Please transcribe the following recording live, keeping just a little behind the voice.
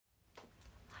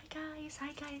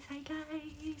hi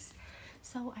guys.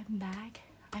 So I'm back.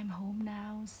 I'm home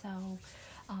now. So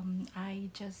I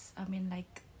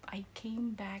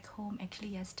came back home actually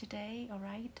yesterday, all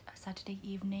right, Saturday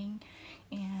evening,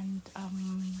 and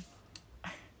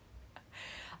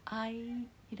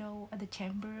the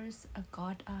chambers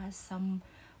got us some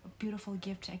beautiful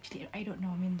gift. Actually, I don't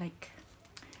know.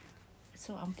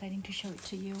 So I'm planning to show it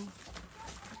to you.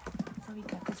 So we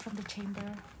got this from the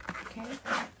chamber. Okay,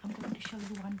 I'm going to show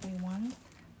you one by one.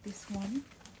 This one,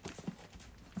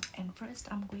 and first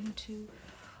I'm going to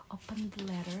open the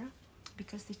letter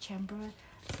because the chamber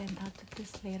sent out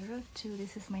this letter to.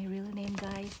 This is my real name,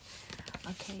 guys.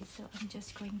 Okay, so I'm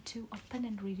just going to open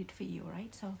and read it for you,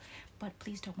 right? So, but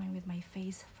please don't mind with my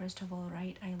face. First of all,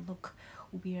 right, I look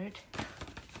weird.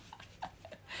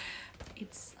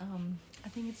 It's I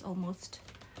think it's almost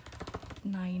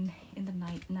 9 in the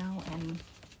night now, and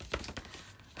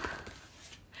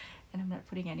I'm not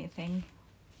putting anything.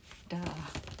 So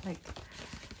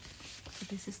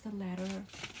this is the letter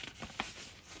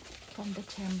from the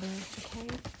chamber. Okay,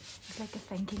 it's like a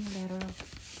thanking letter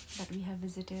that we have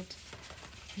visited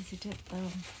the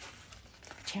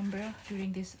chamber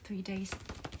during this 3 days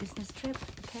business trip.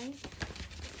 Okay,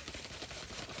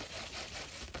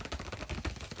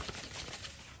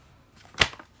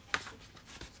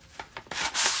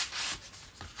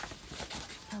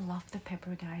 I love the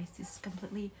paper, guys. This is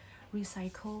completely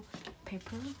recycled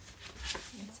paper.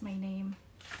 It's my name.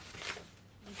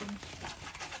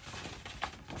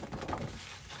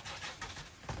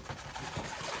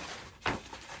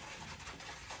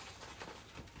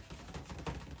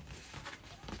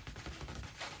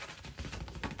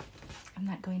 I'm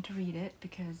not going to read it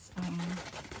because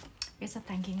it's a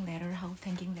thanking letter. How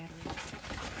thanking letter is.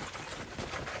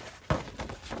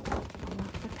 I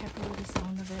love the pepper, the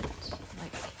sound of it.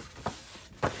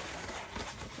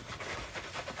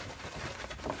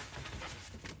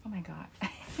 Oh my god, I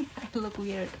look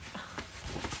weird.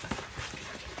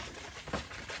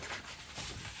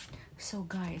 So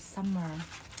guys, summer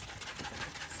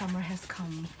has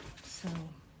come. So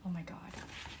oh my god,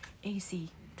 AC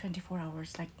 24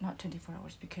 hours, like not 24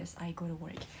 hours because I go to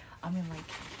work. I mean, like,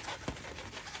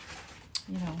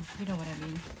 you know what I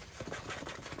mean.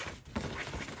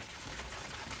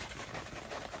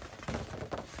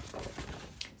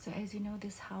 So as you know,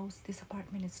 this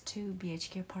apartment is 2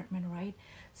 BHK apartment, right?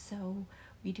 So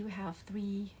we do have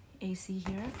 3 AC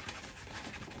here,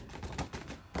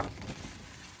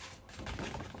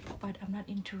 but I'm not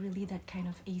into really that kind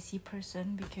of AC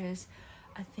person because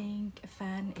I think a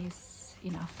fan is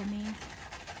enough for me,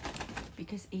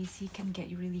 because AC can get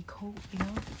you really cold, you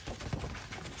know.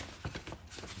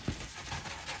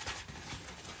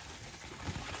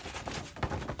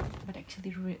 But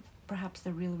actually, perhaps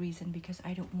the real reason, because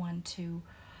I don't want to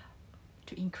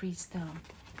increase the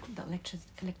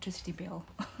electricity bill.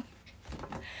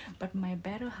 But my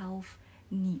better half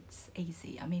needs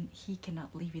AC. I mean, he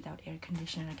cannot live without air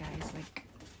conditioner, guys. Like,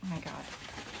 oh my god.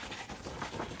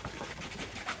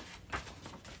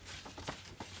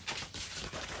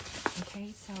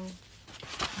 Okay, so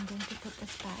I'm going to put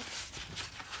this back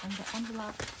on the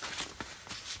envelope.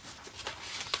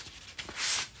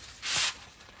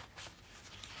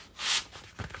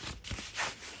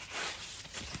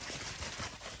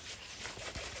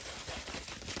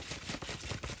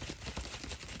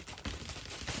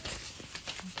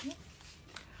 Okay.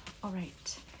 All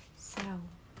right. So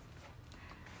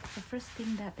the first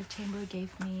thing that the chamber gave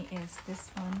me is this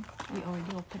one. We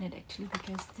already opened it actually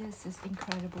because this is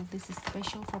incredible. This is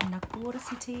special from Nagpur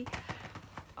city.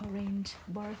 Orange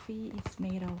barfi. It's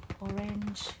made of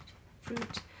orange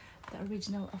fruit, the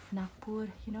original of Nagpur,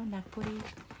 you know, Nagpuri.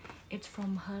 It's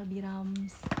from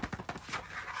Haldiram's.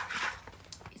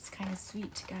 It's kind of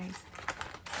sweet, guys.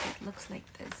 It looks like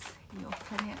this. You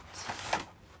open it,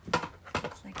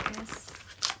 looks like this.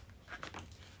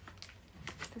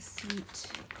 The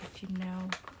sweet, if you know,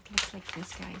 it looks like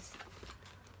this, guys.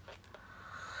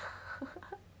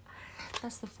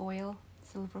 That's the foil,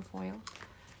 silver foil.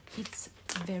 It's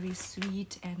very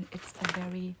sweet and it's a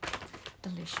very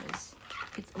delicious.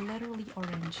 It's literally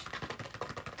orange.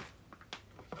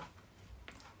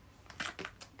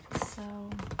 So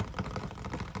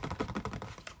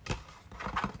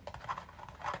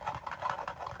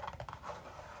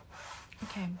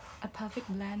okay, a perfect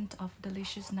blend of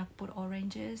delicious Nagpur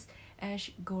oranges,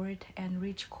 ash, gourd, and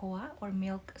rich koa or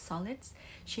milk solids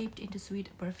shaped into sweet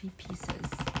burfi pieces.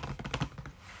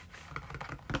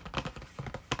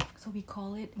 So we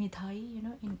call it mithai, you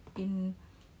know, in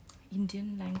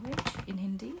Indian language, in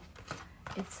Hindi.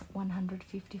 It's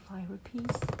 155 rupees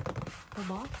per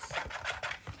box.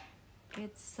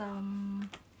 It's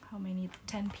how many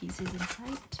 10 pieces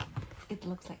inside. It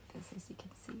looks like this, as you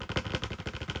can see.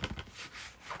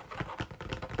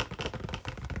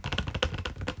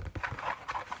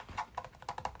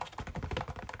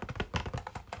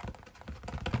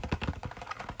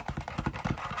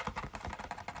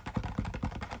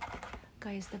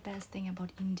 Guys, the best thing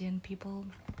about Indian people,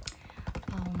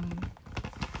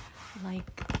 like,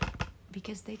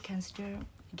 because they consider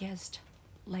guest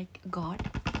like God,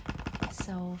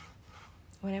 so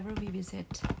whenever we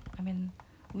visit, I mean,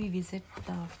 we visit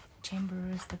the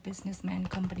chambers, the businessmen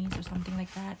companies or something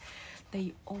like that,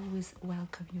 they always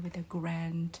welcome you with a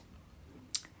grand,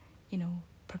 you know,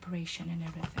 preparation and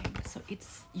everything. So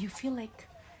it's, you feel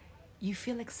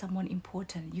like someone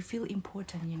important. You feel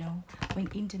important, you know, when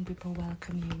Indian people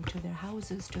welcome you to their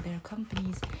houses, to their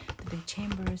companies, to their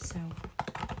chambers. So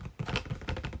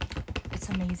it's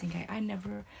amazing.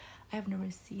 I've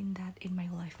never seen that in my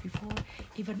life before.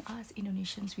 Even us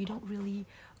Indonesians, we don't really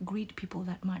greet people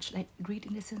that much, like greet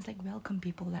in the sense like welcome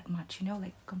people that much, you know,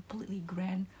 like completely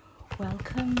grand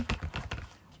welcome,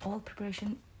 all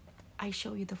preparation. I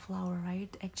show you the flower,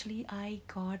 right? Actually, I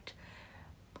got,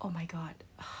 oh my god,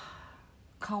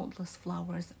 countless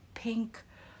flowers, pink,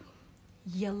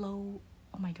 yellow,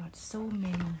 oh my god, so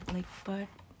many, like, but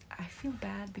I feel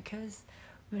bad because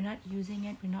we're not using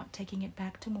it, we're not taking it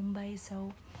back to Mumbai,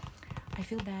 so I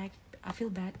feel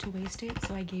bad to waste it.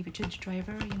 So I gave it to the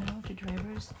driver, you know, to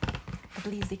drivers. At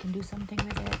least they can do something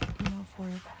with it, you know, for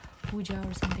puja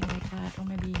or something like that, or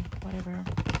maybe whatever.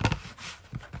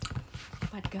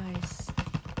 But guys,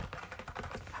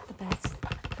 the best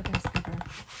ever.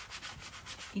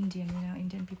 Indian, you know,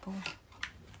 Indian people.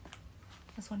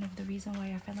 That's one of the reasons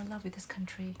why I fell in love with this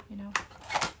country, you know,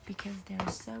 because they're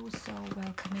so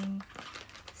welcoming.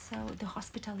 So the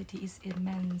hospitality is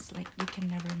immense, like you can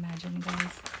never imagine,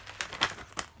 guys.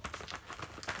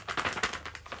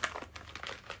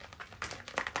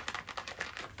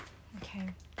 Okay,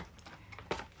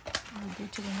 we'll go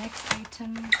to the next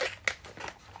item.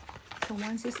 So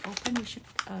once it's open, you should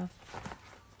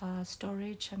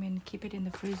storage, I mean, keep it in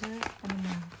the freezer, I mean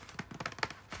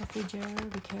refrigerator,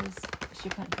 because it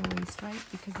should not go waste, right?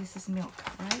 Because this is milk,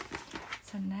 right?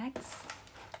 So next,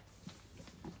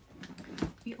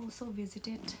 we also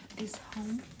visited this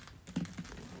home.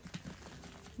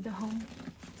 The home,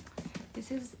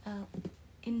 this is a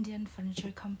Indian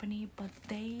furniture company, but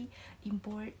they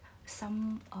import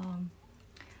some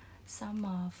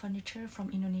furniture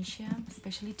from Indonesia,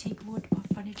 especially teak wood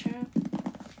furniture.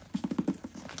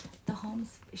 The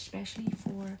homes, especially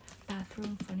for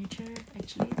bathroom furniture,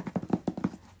 actually.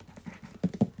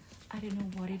 I don't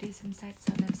know what it is inside,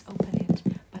 so let's open it.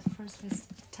 But first, let's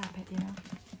tap it, you know.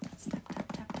 Let's tap.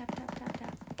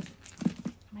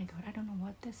 Oh my god, I don't know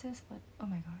what this is, but oh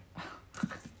my god.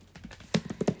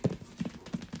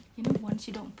 You know, once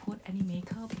you don't put any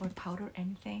makeup or powder,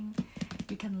 anything,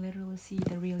 you can literally see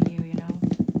the real you know.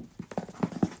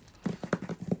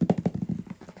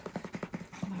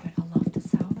 Oh my god, I love the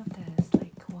sound of this,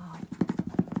 like, wow.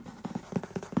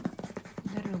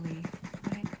 Literally,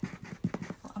 right?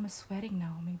 Well, I'm sweating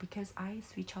now, I mean, because I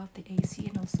switch off the AC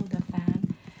and also the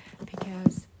fan,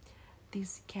 because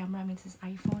this camera, I mean, this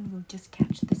iPhone will just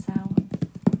catch the sound.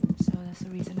 So that's the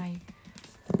reason I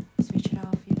switch it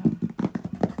off, you know.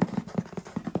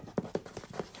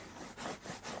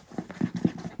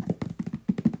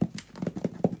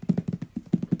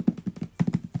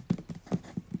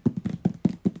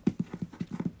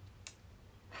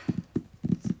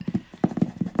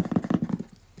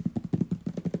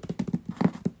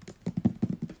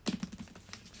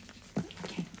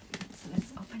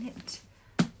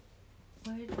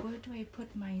 Where do I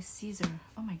put my scissor?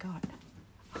 Oh my god.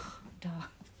 Duh.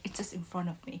 It's just in front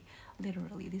of me.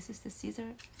 Literally. This is the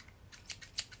scissor.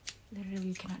 Literally,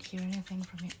 you cannot hear anything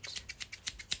from it.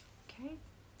 Okay.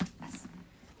 Let's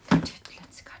cut it.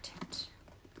 Let's cut it.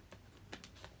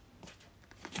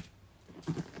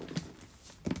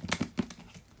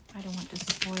 I don't want to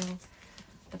spoil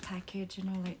the package, you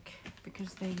know, like,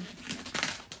 because I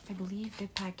believe they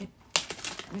pack it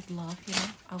with love, you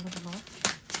know, out of love.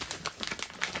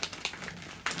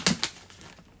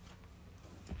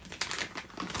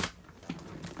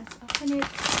 Open it.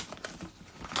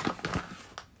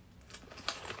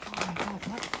 Oh my god,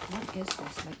 what is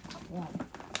this? Like, what?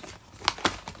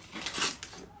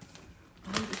 I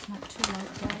hope it's not too loud,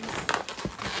 guys.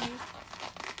 Okay?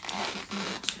 I hope it's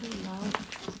not too loud.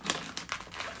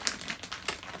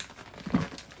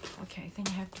 Okay, I think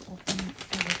I have to open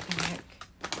everything, like.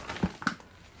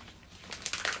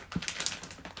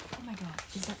 Oh my god,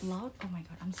 is that loud? Oh my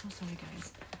god, I'm so sorry,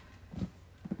 guys.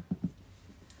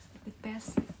 The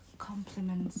best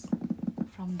compliments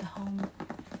from the home.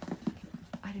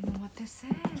 I don't know what this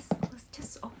is. Let's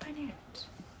just open it.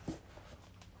 Oh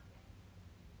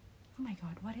my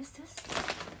god, what is this?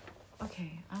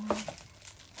 Okay,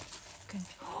 good.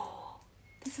 Oh,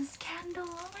 this is candle.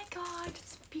 Oh my god,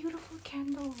 it's a beautiful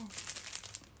candle.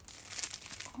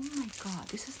 Oh my god,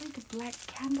 this is like a black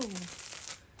candle.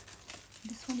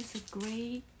 This one is a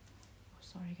gray. Oh,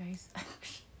 sorry guys.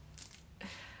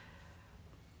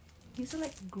 These are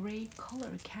like gray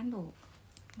color candle.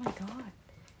 Oh my god.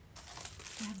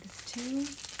 I have this two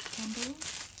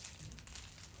candles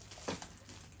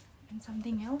and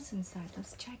something else inside.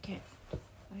 Let's check it.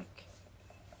 Like,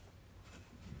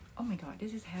 oh my god,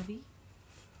 this is heavy.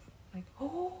 Like,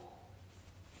 oh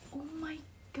my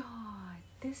god,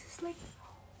 this is like,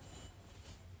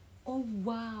 oh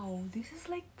wow, this is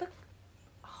like the,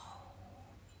 oh,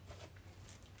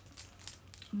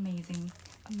 amazing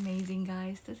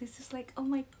guys. This is just like, oh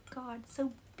my god,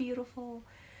 so beautiful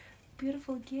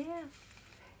gift.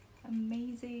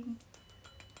 Amazing.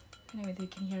 Anyway, you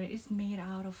can hear it. It's made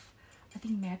out of, I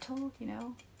think, metal, you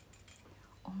know.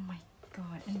 Oh my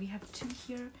god. And we have two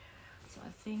here, so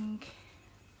I think,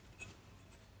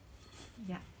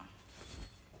 yeah,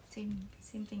 same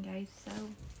thing guys. So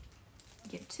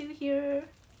get two here.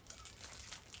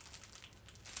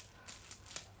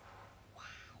 Wow.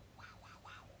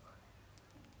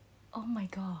 Oh my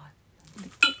god.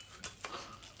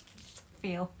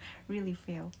 Fail, really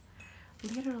fail,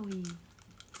 literally.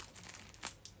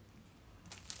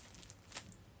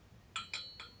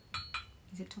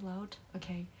 Is it too loud?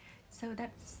 Okay, so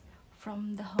that's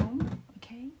from the home.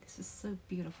 Okay, this is so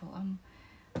beautiful.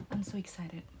 I'm so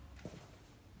excited.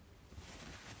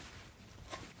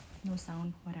 No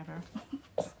sound, whatever.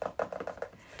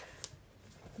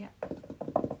 Yeah,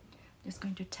 just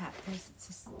going to tap this. It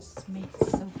just makes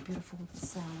so beautiful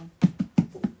sound.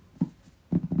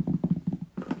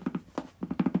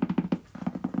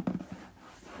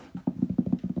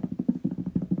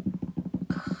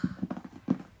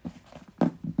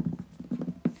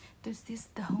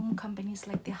 The home company is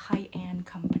like the high-end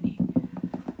company.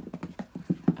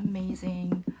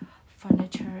 Amazing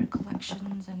furniture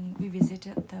collections, and we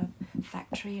visited the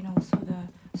factory and also the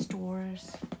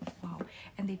stores. Wow.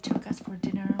 And they took us for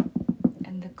dinner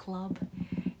and the club.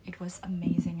 It was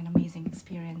amazing, an amazing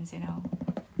experience, you know.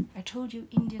 I told you,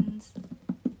 Indians,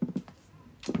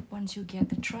 once you get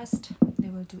the trust, they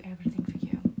will do everything for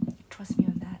you. Trust me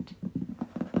on that.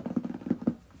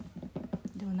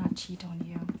 They will not cheat on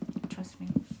you. Trust me.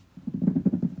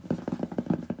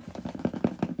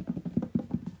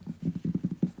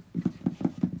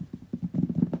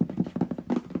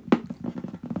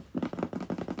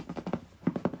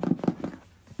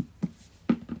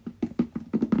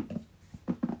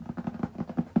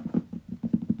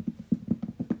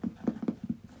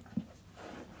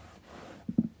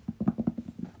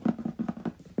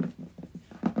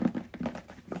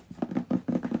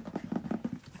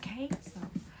 Okay, so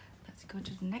let's go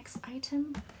to the next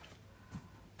item.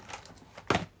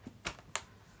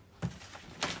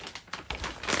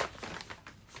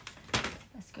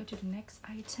 Go to the next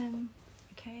item.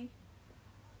 Okay,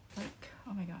 like,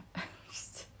 oh my god.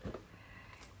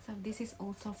 So this is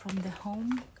also from the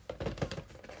home.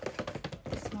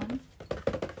 This one,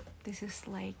 this is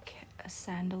like a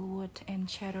sandalwood and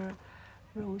cheddar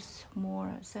rose,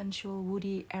 more sensual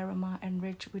woody aroma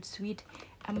enriched with sweet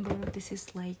amber. This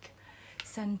is like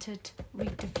scented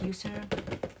reed diffuser.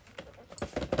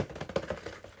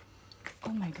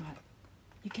 Oh my god,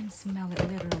 you can smell it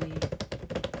literally.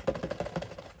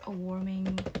 A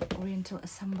warming oriental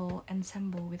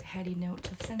ensemble with heady notes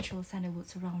of sensual sandalwood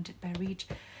surrounded by rich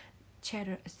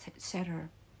cheddar,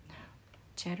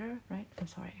 right? I'm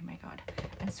sorry, oh my god.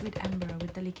 And sweet amber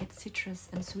with delicate citrus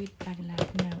and sweet vanilla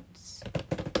notes.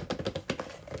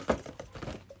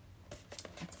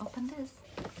 Let's open this.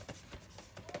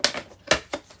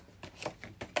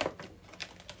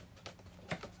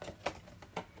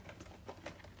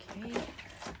 Okay.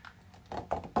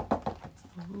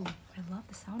 Ooh, I love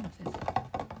the sound of this.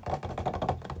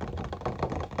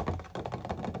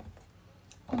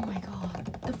 Oh my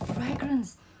god, the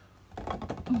fragrance.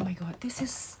 Oh my god, this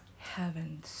is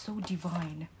heaven, so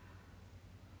divine.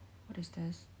 What is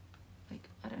this? Like,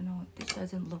 I don't know, this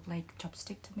doesn't look like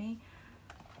chopstick to me.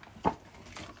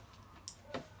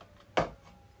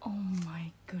 Oh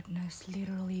my goodness,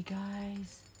 literally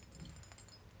guys.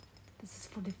 This is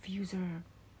for the diffuser.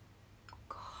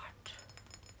 God.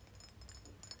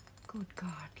 Good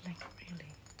God, like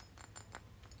really.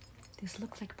 This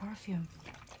looks like perfume.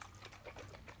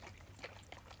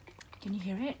 Can you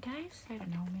hear it, guys? I don't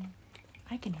know, man.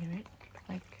 I can hear it.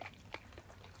 Like,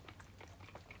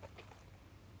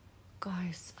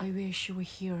 Guys, I wish you were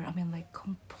here. I mean, like,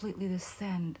 completely the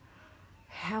scent,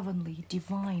 heavenly,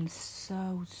 divine,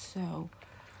 so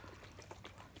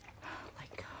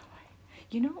like,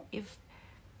 you know, if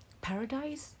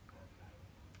paradise,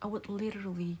 I would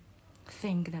literally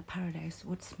think that paradise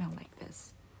would smell like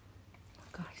this.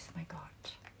 Guys, my god.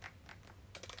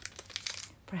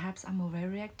 Perhaps I'm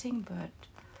overreacting, but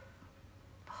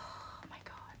oh my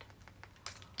god.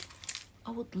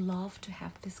 I would love to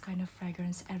have this kind of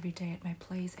fragrance every day at my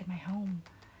place, at my home,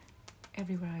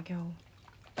 everywhere I go.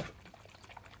 Oh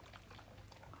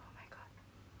my god.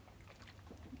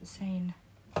 Insane.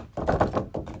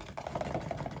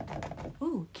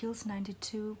 Ooh, kills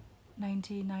 99.2%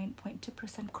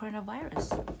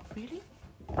 coronavirus. Really?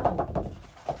 Oh,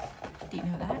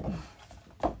 didn't know that.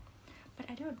 But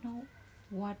I don't know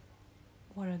what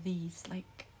are these,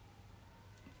 like,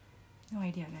 no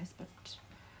idea, guys, but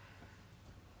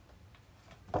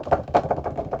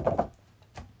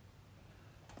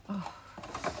oh,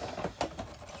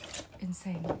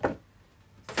 insane.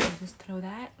 So just throw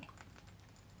that.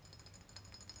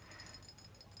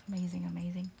 Amazing,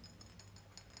 amazing.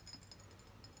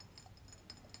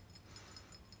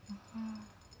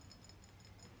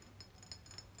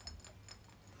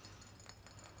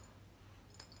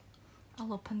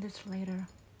 I'll open this later.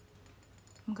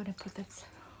 I'm gonna put this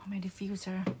on my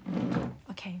diffuser.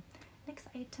 Okay, next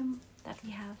item that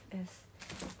we have is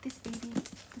this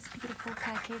beautiful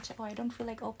package. Oh, I don't feel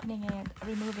like opening it,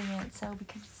 removing it, so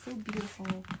because it's so beautiful.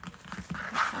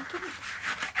 How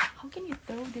can you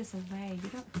throw this away? You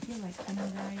don't feel like, you know,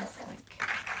 guys, like,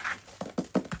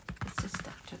 it's just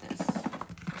stuck to this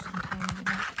for some time, you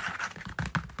know.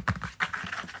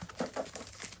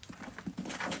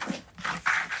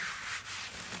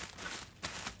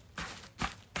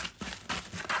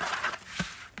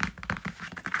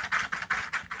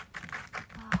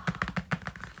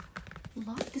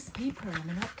 Love this paper. I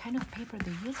mean, what kind of paper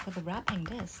they use for the wrapping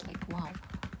this? Like, wow,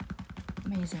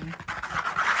 amazing.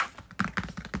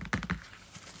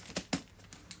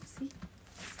 See,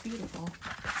 it's beautiful.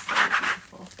 It's so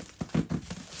beautiful.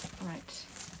 All right,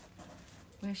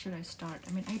 where should I start?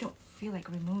 I mean, I don't feel like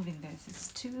removing this. It's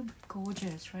too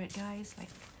gorgeous, right, guys? Like,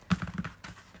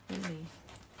 really.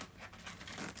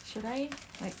 Should I?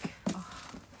 Like, oh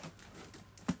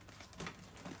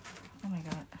my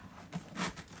god.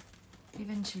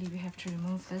 Eventually we have to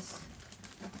remove this.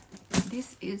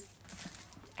 This is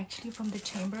actually from the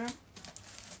chamber.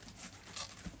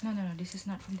 No, this is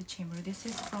not from the chamber. This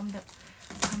is from the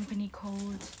company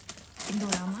called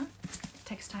Indorama,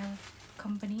 textile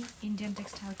company, Indian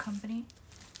textile company.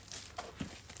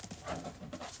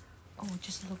 Oh,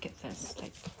 just look at this.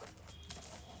 Like,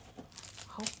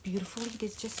 how beautifully they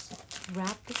just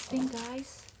wrap this thing,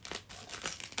 guys.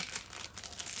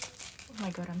 Oh my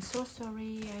god, I'm so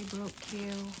sorry I broke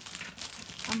you.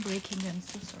 I'm breaking you, I'm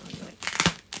so sorry. Like,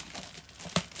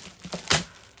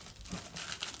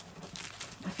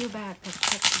 I feel bad, but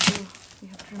what to do? We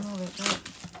have to remove it, right?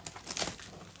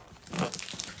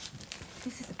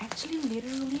 This is actually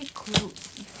literally clothes.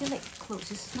 You feel like clothes.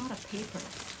 It's not a paper.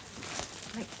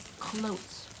 Like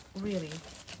clothes, really.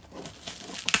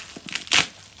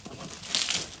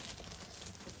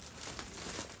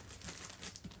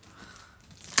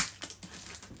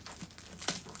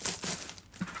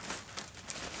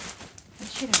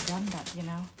 Should have done that, you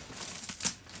know.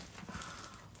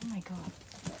 Oh my god.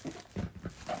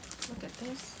 Look at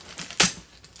this.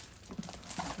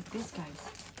 Look at this, guys.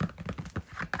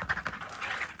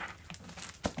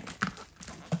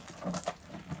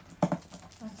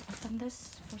 Let's open this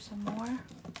for some more.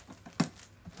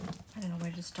 I don't know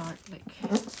where to start. Like, they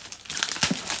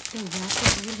wrap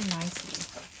it really nicely.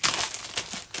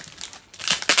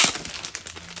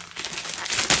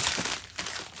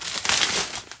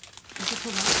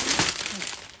 Like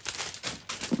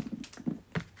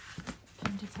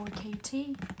 24 KT,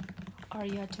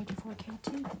 Aria 24 KT.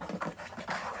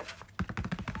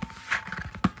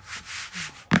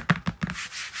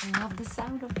 I love the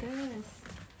sound of this.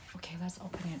 Okay, let's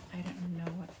open it. I don't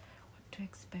know what to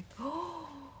expect. Oh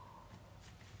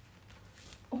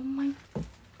my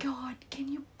god,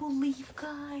 can you believe,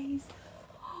 guys?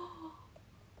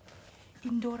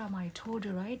 Indorama, I told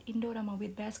you, right? Indorama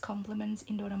with best compliments.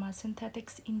 Indorama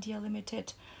Synthetics India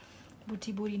Limited,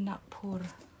 Butiburi Nagpur.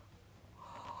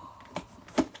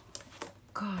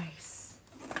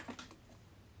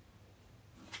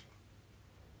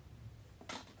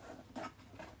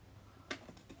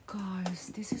 Guys,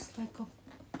 this is like a,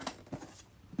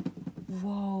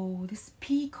 whoa, this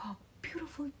peacock,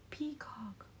 beautiful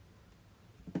peacock.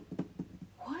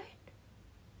 What?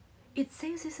 It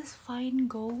says this is fine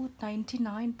gold,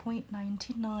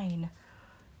 99.99.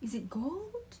 Is it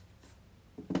gold?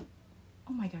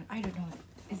 Oh my god, I don't know.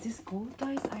 Is this gold,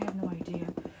 guys? I have no idea.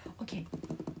 Okay.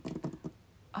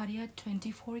 Arya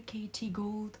 24 KT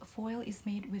gold foil is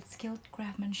made with skilled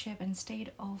craftsmanship and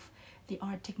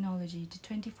state-of-the-art technology. The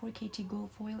 24 KT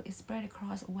gold foil is spread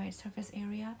across a wide surface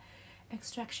area,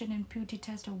 extraction and purity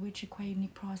test of which require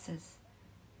unique process.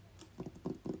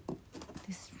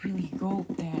 This is really gold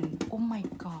then. Oh my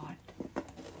god.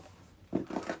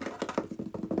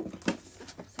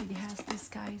 So it has this,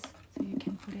 guys, so you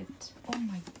can put it. Oh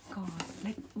my god,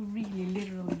 like really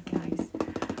literally, guys.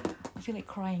 I feel like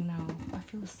crying now. I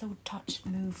feel so touched,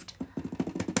 moved.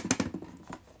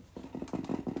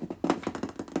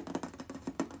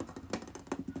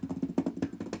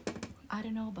 I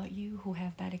don't know about you who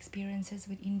have bad experiences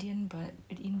with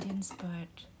Indians, but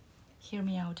hear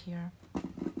me out here.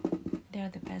 They're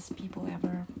the best people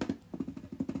ever.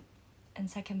 And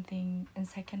second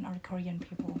are Korean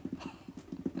people.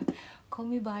 Call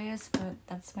me biased, but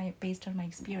that's based on my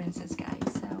experiences,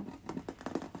 guys. So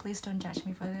please don't judge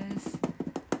me for this.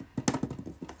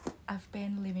 I've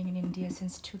been living in India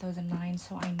since 2009,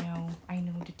 so I know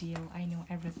the deal. I know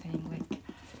everything. Like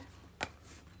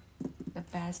the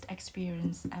best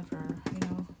experience ever, you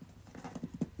know.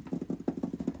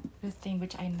 The thing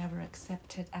which I never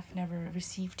accepted, I've never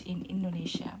received in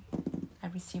Indonesia. I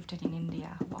received it in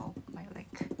India. Wow,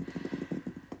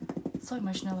 so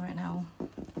emotional right now.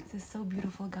 This is so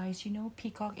beautiful, guys. You know,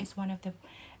 peacock is one of the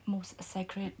most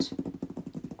sacred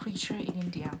creature in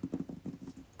India.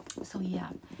 So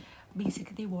yeah,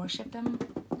 basically they worship them,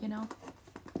 you know.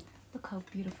 Look how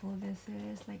beautiful this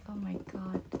is. Like, oh my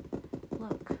god,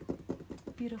 look,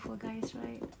 beautiful, guys,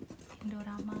 right?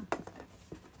 Indorama.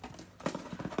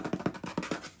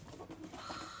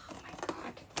 Oh my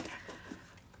god,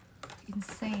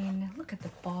 insane. Look at the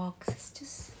box. It's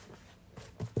just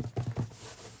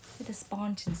with a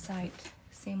sponge inside,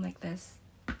 same like this.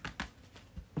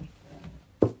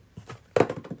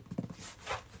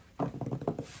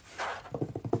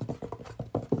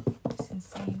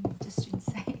 Just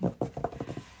insane.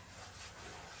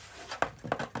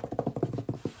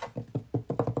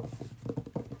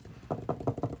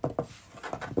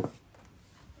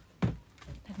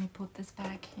 Let me put this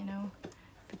back, you know,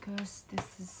 because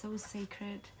this is so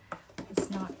sacred. Let's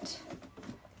not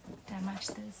damage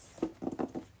this.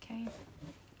 Okay.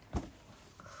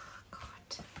 God,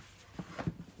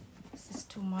 this is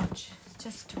too much. It's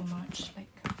just too much. Like,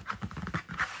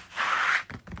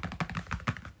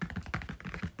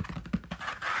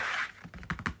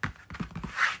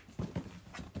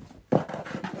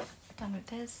 done with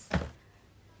this.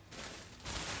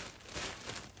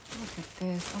 Look at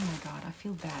this. Oh my god, I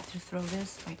feel bad to throw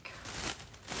this. Like,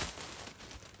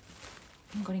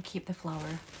 I'm gonna keep the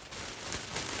flower.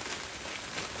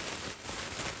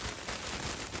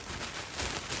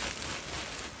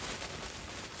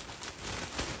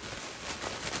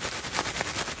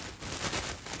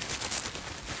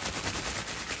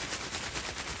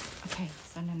 Okay,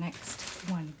 so the next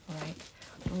one, right?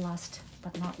 Last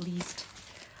but not least.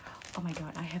 Oh my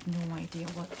god, I have no idea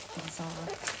what these are.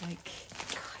 Like,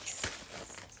 guys.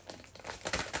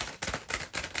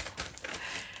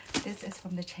 This is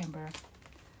from the chamber.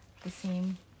 The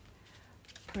same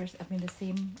the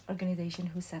same organization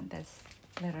who sent this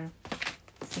letter.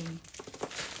 Same.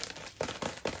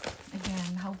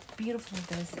 Again, how beautiful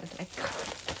this is. Like,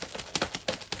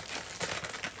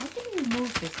 how can you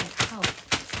remove this? Like, how?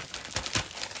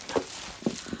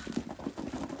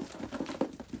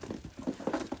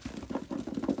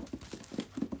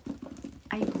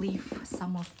 I believe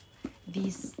some of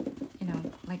these, you know,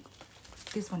 like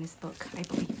this one is book. I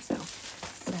believe so.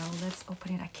 So let's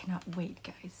open it. I cannot wait,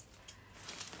 guys.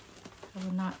 I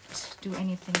will not do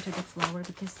anything to the flower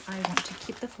because I want to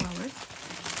keep the flowers.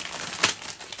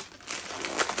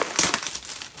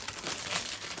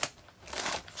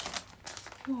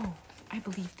 Whoa, I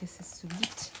believe this is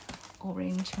sweet.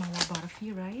 Orange Mala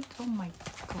Barfi, right? Oh my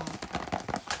god.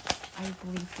 I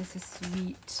believe this is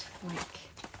sweet. Like,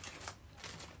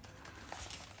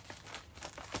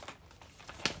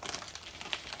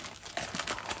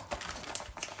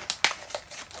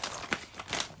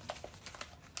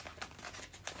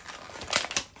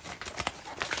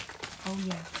 oh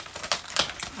yeah.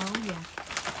 Oh yeah.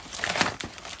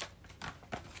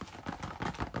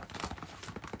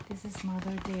 This is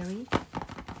Mother Dairy.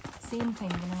 Same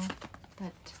thing, you know,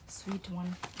 that sweet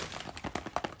one.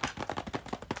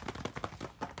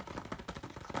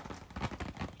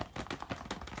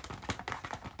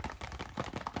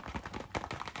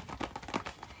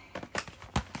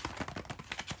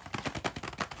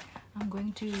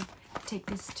 going to take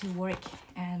this to work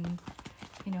and,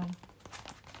 you know,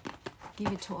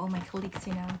 give it to all my colleagues,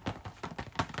 you know.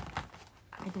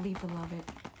 I believe they love it.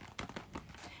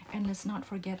 And let's not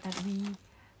forget that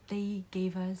they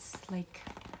gave us like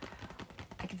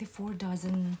the 4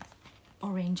 dozen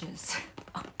oranges.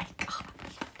 Oh my god,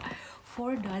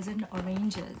 4 dozen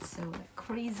oranges, so like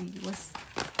crazy.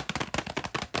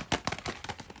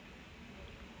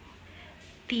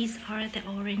 These are the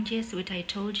oranges which I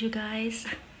told you guys.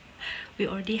 We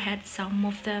already had some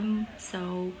of them,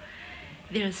 so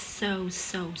they're so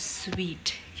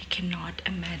sweet. You cannot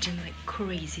imagine, like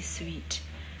crazy sweet.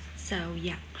 So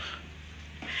yeah,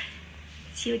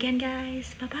 see you again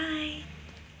guys, bye bye.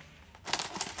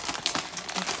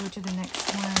 Let's go to the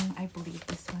next one. I believe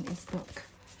this one is book.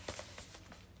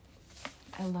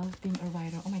 I love being a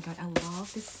writer. Oh my god, I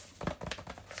love this.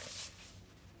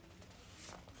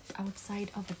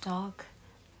 Outside of a dog,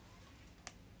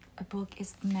 a book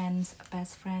is man's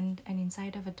best friend, and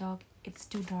inside of a dog, it's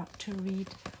too dark to read.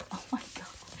 Oh my god,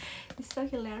 it's so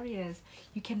hilarious.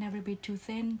 You can never be too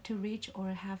thin, too rich, or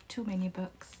have too many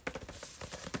books.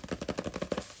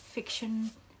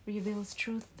 Fiction reveals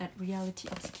truth that reality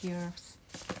obscures.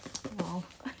 Wow.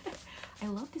 I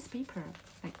love this paper,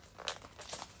 like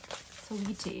so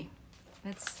witty.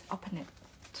 Let's open it.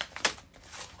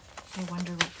 I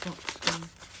wonder what book is.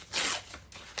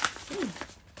 Ooh.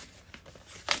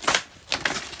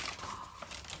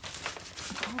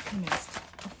 The Alchemist,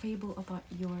 a fable about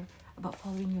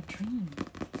following your dream.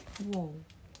 Whoa.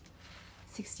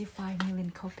 65 million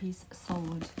copies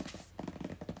sold.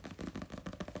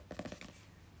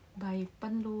 By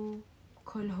Panlu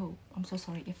Kolho. I'm so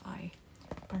sorry if I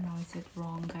pronounce it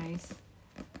wrong, guys.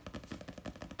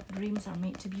 Dreams are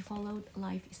made to be followed.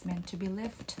 Life is meant to be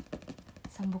lived.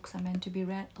 Some books are meant to be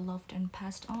read, loved, and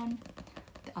passed on.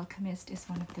 The Alchemist is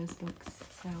one of those books.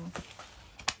 So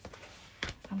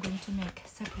I'm going to make a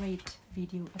separate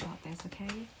video about this,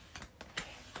 okay?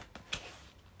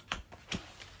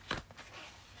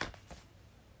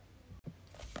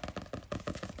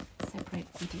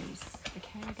 Separate videos,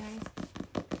 okay guys?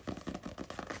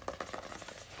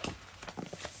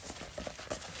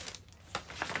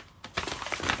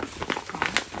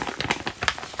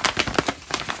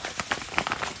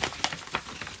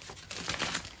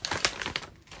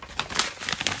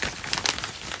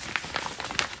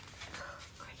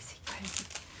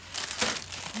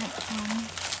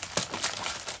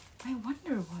 I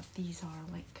wonder what these are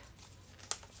like.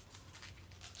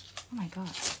 Oh my god.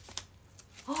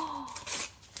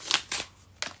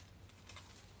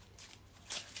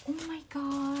 Oh my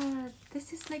god.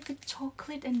 This is like a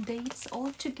chocolate and dates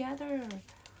all together.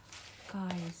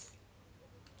 Guys,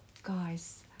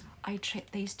 I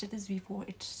tasted this before.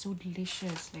 It's so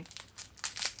delicious. Like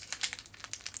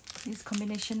this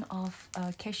combination of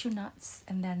cashew nuts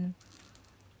and then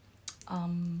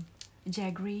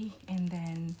jaggery and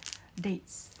then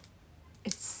dates.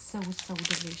 It's so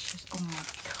delicious. Oh my god.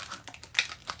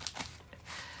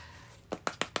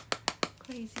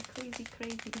 Crazy,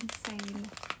 insane.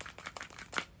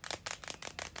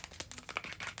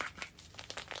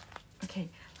 Okay,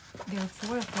 there are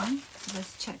 4 of them.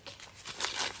 Let's check.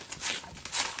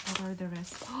 What are the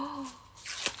rest? Oh,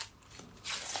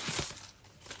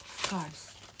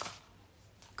 guys,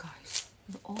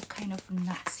 there's all kind of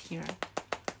nuts here.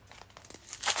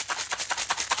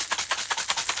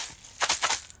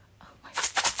 Oh my god,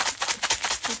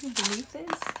 can you believe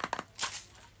this?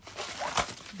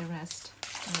 The rest.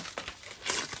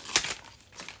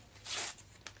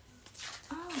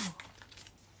 Oh,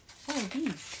 what are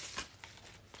these?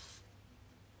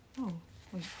 Oh,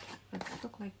 wait, that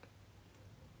look like,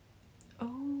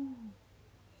 oh.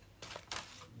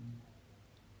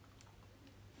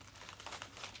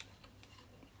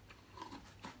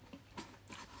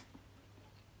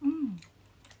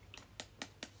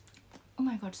 Oh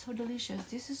my god, so delicious.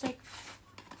 This is like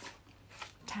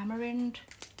tamarind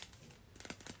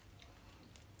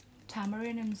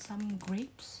and some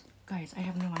grapes. Guys, I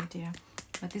have no idea,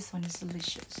 but this one is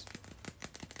delicious.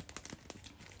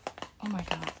 Oh my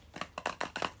god.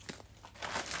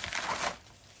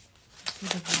 See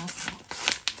the glass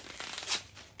box.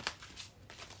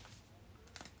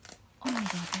 Oh my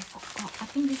god, I forgot. I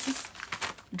think this is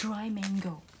dry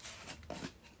mango.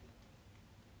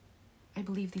 I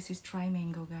believe this is dry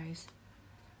mango, guys.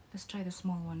 Let's try the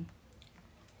small one.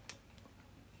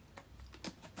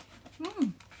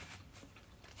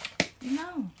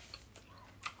 No,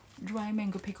 dry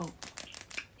mango pickle.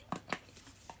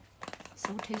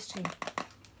 So tasty.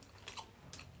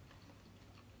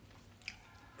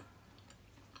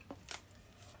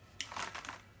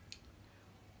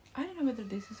 I don't know whether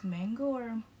this is mango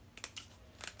or...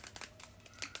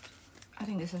 I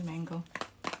think this is mango.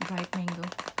 Dried mango.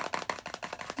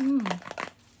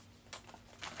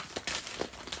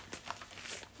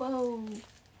 Whoa.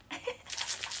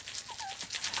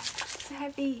 So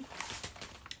heavy.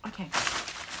 Okay.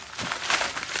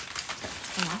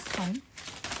 The last one.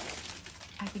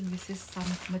 I think this is some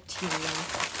material.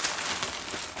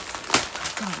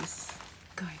 Guys.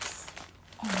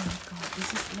 Oh my god,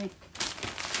 this is like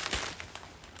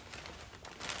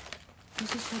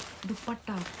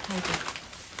dupatta type of.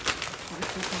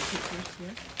 Let's look at pictures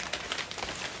here.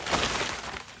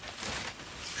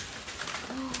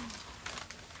 Oh,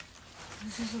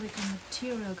 this is like a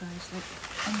material, guys. Like,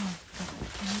 oh my god,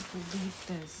 can you believe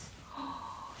this?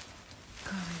 Oh,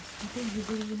 guys, I think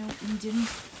usually, you know, Indians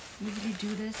usually do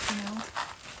this, you know,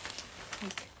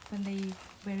 like when they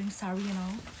wearing sari and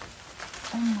all.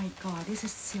 Oh my god, this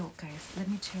is silk, guys. Let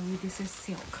me tell you, this is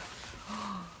silk.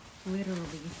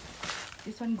 Literally.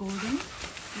 This one golden,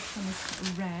 this one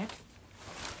is red.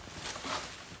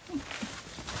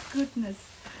 Goodness.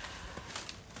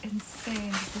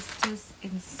 Insane. This is just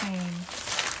insane.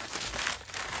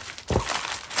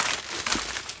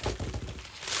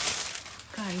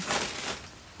 Guys,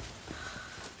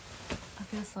 I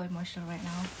feel so emotional right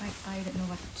now. Like, I don't know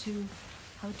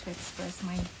how to express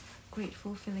my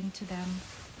grateful feeling to them.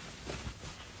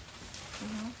 You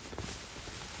know?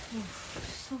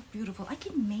 Oof, so beautiful. I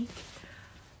can make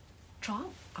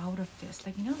top out of this,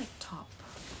 like, you know, like top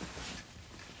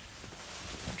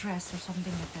dress or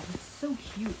something like that. It's so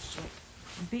huge,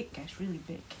 like big, guys, really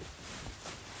big.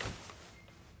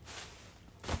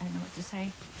 I don't know what to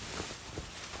say.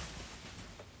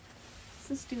 Let's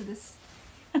just do this.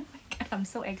 Oh my god, I'm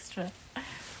so extra.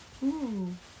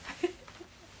 Ooh.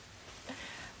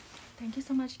 Thank you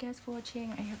so much, guys, for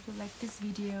watching. I hope you like this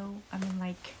video. I mean,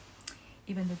 like,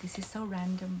 even though this is so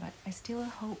random, but I still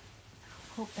hope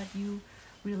that you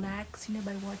relax, you know,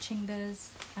 by watching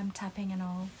this. I'm tapping and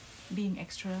all, being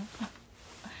extra.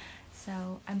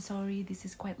 So I'm sorry this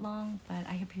is quite long, but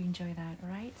I hope you enjoy that. All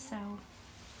right, so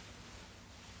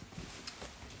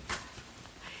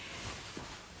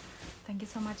thank you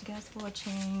so much, guys, for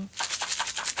watching.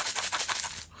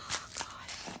 Oh god,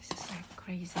 this is like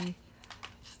crazy.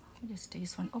 Let me just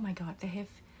taste one. Oh my god, they have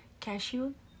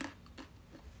cashew.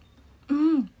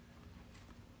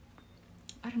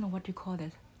 I don't know what you call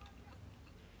this.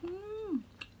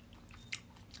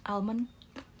 Almond.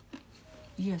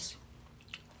 Yes.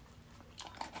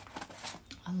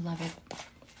 I love it.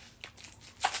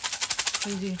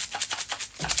 Crazy.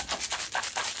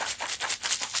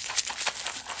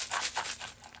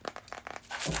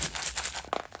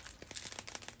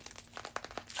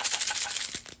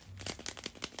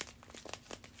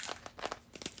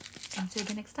 And see you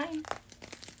again next time.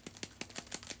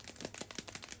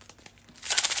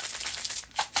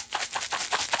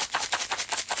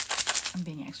 I'm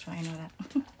being extra, I know that.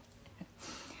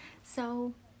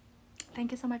 So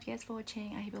thank you so much, guys, for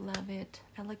watching. I hope you love it.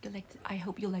 I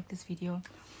hope you like this video.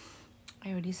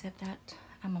 I already said that.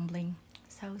 I'm mumbling.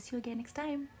 So see you again next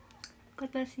time.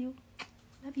 God bless you.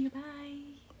 Love you.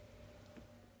 Bye.